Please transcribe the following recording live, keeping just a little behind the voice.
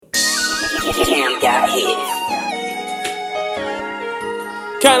got hit.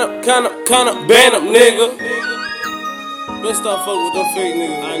 Count up, bandup, nigga. Let's start fucking with them fake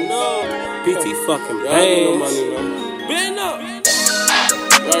niggas. I know. PT fucking bands. Money, man. Bandup.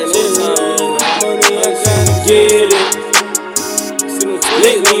 Right, no time. Money, I gotta get it.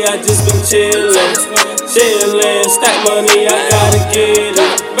 Lately, I just been chillin'. Stack money, I gotta get it.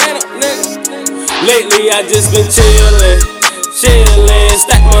 Lately, I just been chillin'.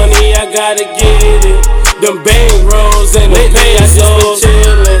 Stack money, I gotta get it. Them bang rolls and the pesos.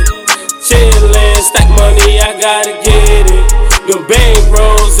 Chillin', stack money, I gotta get it. Them bang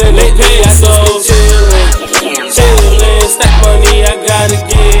rolls and the pesos. Chillin', stack money, I gotta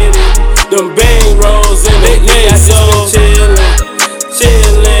get it. Them bang rolls and the pesos.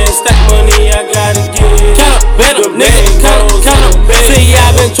 Chillin', stack money, I gotta get it. Them bang rolls and the pesos. See,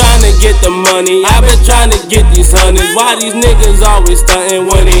 I've been trying to get the money. I've been trying to get these hundreds. Why these niggas always stuntin'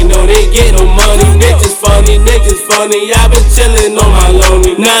 when they know they get no money? Niggas funny, I've been chillin' on my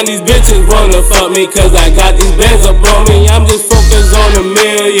lonely. Now these bitches wanna fuck me cause I got these bands up on me. I'm just focused on a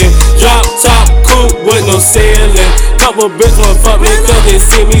million. Drop top coupe with no ceiling. Couple bitches wanna fuck me cause they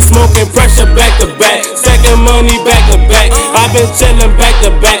see me smoking pressure back to back. Stacking money back to back. I've been chillin' back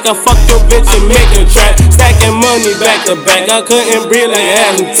to back. I fuck your bitch and make a track. Stacking money back to back. I couldn't breathe like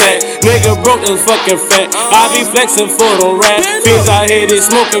ass attack. Nigga broke this fucking fat. I be flexing for the rap. Fiends out here, they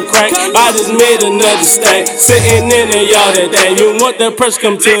smoking crack. I just made another stack. Sitting in the yard at that. You want that press,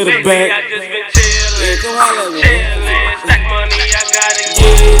 come to the back. I just been chillin'. Stack money, I gotta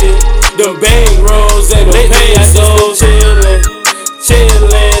get it. Them bang rolls and the pesos.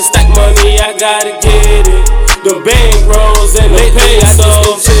 Chillin', stack money, I gotta get it. Them bang rolls and the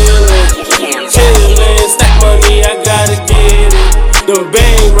pesos. Chillin', stack money, I gotta get it. Them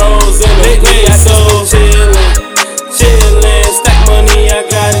bang rolls and the pesos. Chillin', stack money, I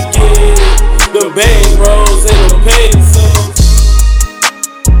gotta get it. Them bang